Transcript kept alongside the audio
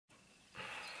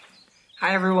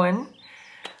Hi everyone.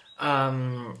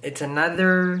 It's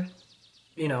another,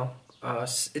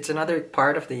 it's another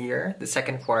part of the year, the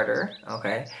second quarter.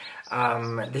 Okay.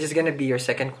 This is gonna be your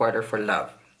second quarter for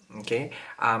love. Okay.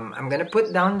 I'm gonna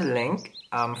put down the link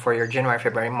for your January,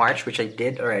 February, March, which I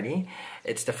did already.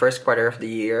 It's the first quarter of the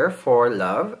year for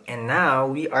love, and now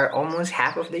we are almost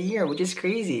half of the year, which is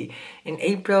crazy. In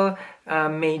April,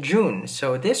 May, June.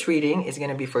 So this reading is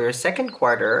gonna be for your second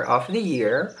quarter of the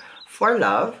year for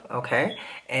love. Okay.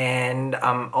 And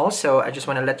also I just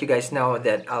want to let you guys know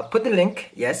that I'll put the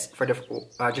link, yes, for the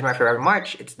January, February,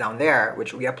 March. It's down there,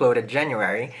 which we uploaded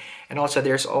January. And also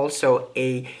there's also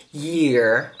a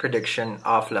year prediction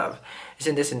of love.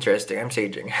 Isn't this interesting? I'm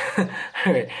saging.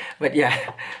 Alright. But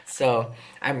yeah, so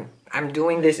I'm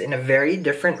doing this in a very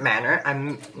different manner.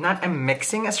 I'm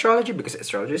mixing astrology because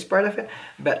astrology is part of it,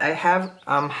 but I have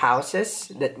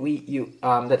houses that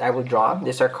that I will draw.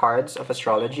 These are cards of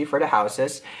astrology for the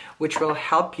houses, which will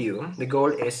help you. The goal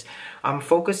is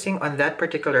focusing on that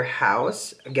particular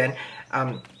house. Again,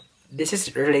 this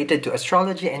is related to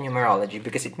astrology and numerology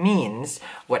because it means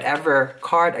whatever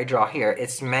card I draw here,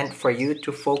 it's meant for you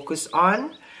to focus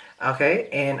on. Okay,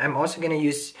 and I'm also gonna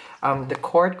use the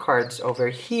court cards over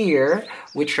here,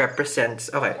 which represents,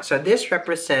 okay, so this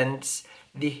represents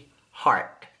the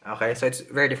heart. Okay, so it's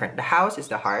very different. The house is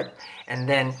the heart, and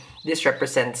then this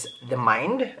represents the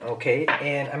mind. Okay,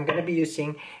 and I'm gonna be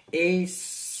using a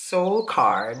soul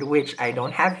card, which I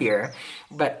don't have here,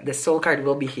 but the soul card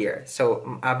will be here.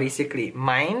 So basically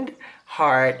mind,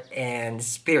 heart, and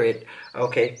spirit,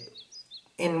 okay,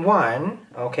 in one.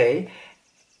 Okay,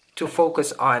 to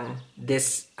focus on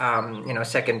this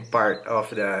second part of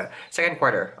the second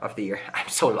quarter of the year. I'm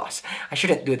so lost. I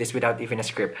shouldn't do this without even a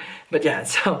script. But yeah,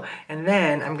 so, and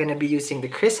then I'm gonna be using the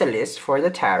chrysalis for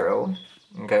the tarot.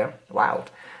 Okay, wow,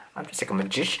 I'm just like a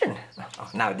magician. Oh,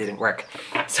 now it didn't work.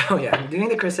 So yeah, I'm doing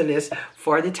the chrysalis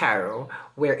for the tarot,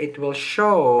 where it will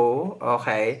show,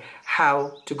 okay,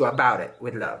 how to go about it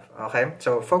with love. Okay,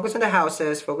 so focus on the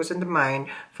houses, focus on the mind,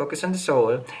 focus on the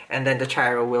soul, and then the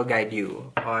tarot will guide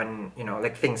you on,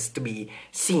 like things to be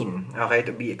seen, okay,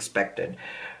 to be expected.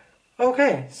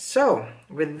 Okay, so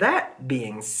with that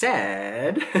being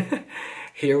said,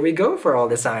 here we go for all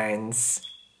the signs.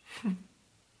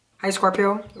 Hi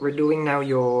Scorpio, we're doing now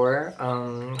your,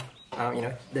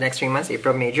 the next 3 months,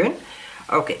 April, May, June.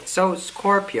 Okay, so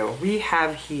Scorpio, we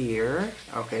have here,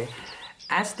 okay,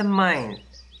 as the mind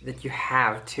that you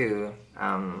have to,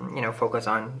 focus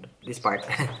on this part,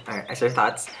 as your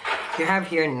thoughts, you have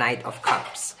here Knight of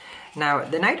Cups. Now,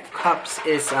 the Knight of Cups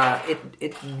is,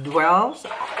 it dwells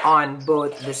on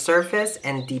both the surface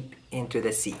and deep into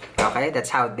the sea. Okay, that's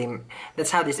how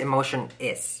this emotion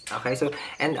is. Okay, so,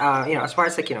 and as far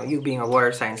as like you being a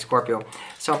water sign, Scorpio,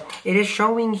 so it is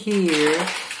showing here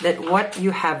that what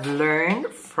you have learned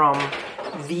from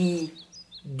the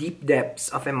deep depths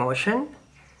of emotion,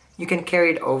 you can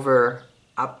carry it over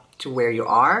up to where you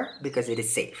are because it is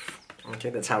safe. Okay,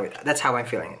 that's how I'm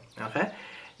feeling it. Okay.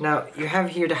 Now, you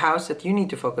have here the house that you need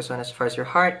to focus on as far as your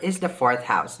heart is the 4th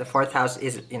house. The 4th house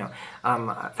is,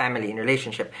 family and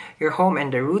relationship. Your home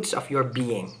and the roots of your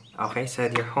being. Okay, so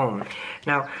your home.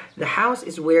 Now, the house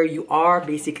is where you are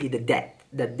basically the depth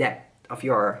of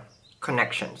your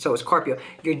connection. So, Scorpio,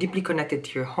 you're deeply connected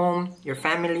to your home, your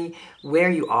family, where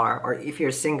you are, or if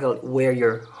you're single, where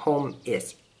your home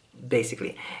is,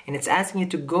 basically. And it's asking you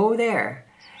to go there.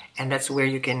 And that's where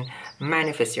you can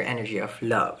manifest your energy of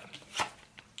love.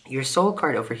 Your soul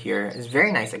card over here is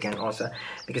very nice again also,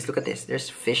 because look at this. There's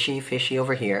fishy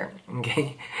over here,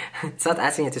 okay? It's not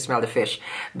asking you to smell the fish,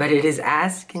 but it is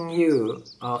asking you,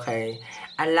 okay,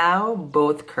 allow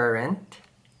both current,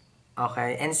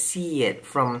 okay, and see it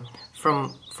from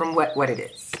what it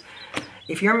is.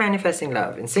 If you're manifesting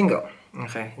love and single,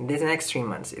 okay, in these next 3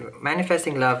 months,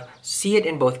 manifesting love, see it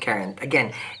in both current.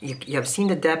 Again, you have seen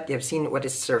the depth, you have seen what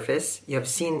is surface, you have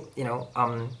seen,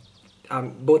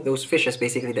 both those fishes,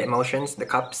 basically the emotions, the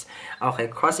cups, okay,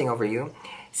 crossing over you.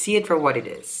 See it for what it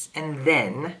is, and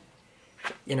then,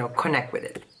 connect with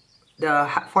it. The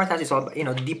 4th house is all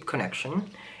about, deep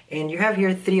connection. And you have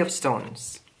here 3 of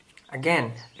stones.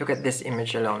 Again, look at this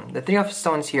image alone. The 3 of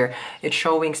stones here, it's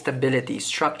showing stability,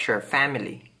 structure,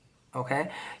 family. Okay?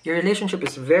 Your relationship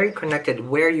is very connected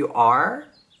where you are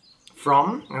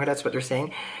from. That's what they're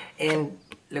saying. And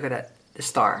look at that, the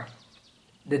star.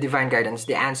 The divine guidance,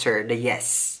 the answer, the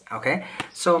yes. Okay,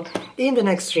 so in the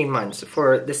next 3 months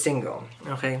for the single,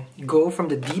 okay, go from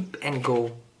the deep and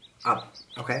go up.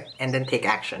 Okay, and then take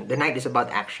action. The night is about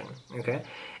action. Okay,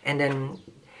 and then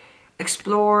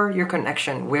explore your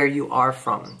connection where you are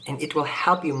from, and it will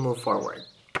help you move forward.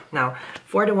 Now,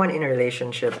 for the one in a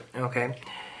relationship, okay,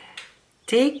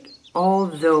 take all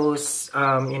those,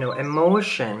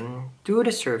 emotion to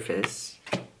the surface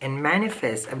and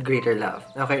manifest a greater love.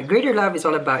 Okay, greater love is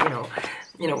all about,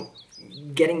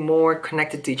 getting more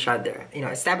connected to each other,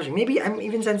 establishing. Maybe I'm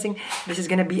even sensing this is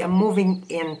gonna be a moving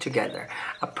in together,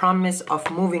 a promise of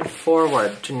moving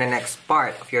forward to the next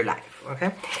part of your life.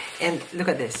 Okay, and look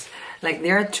at this. Like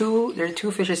there are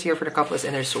two fishes here for the couples,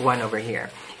 and there's one over here.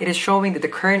 It is showing that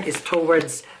the current is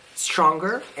towards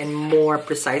stronger and more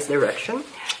precise direction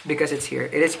because it's here.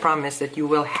 It is promised that you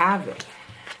will have it.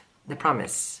 The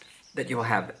promise that you will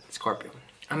have it, Scorpio.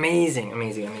 Amazing,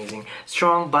 amazing, amazing.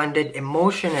 Strong, bonded,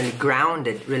 emotionally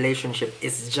grounded relationship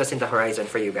is just in the horizon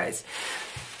for you guys.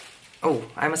 Oh,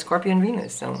 I'm a Scorpion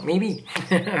Venus, so maybe.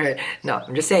 Alright, no,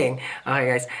 I'm just saying. Okay,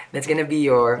 guys, that's gonna be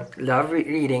your love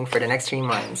reading for the next 3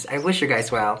 months. I wish you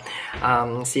guys well.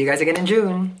 See you guys again in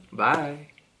June. Bye.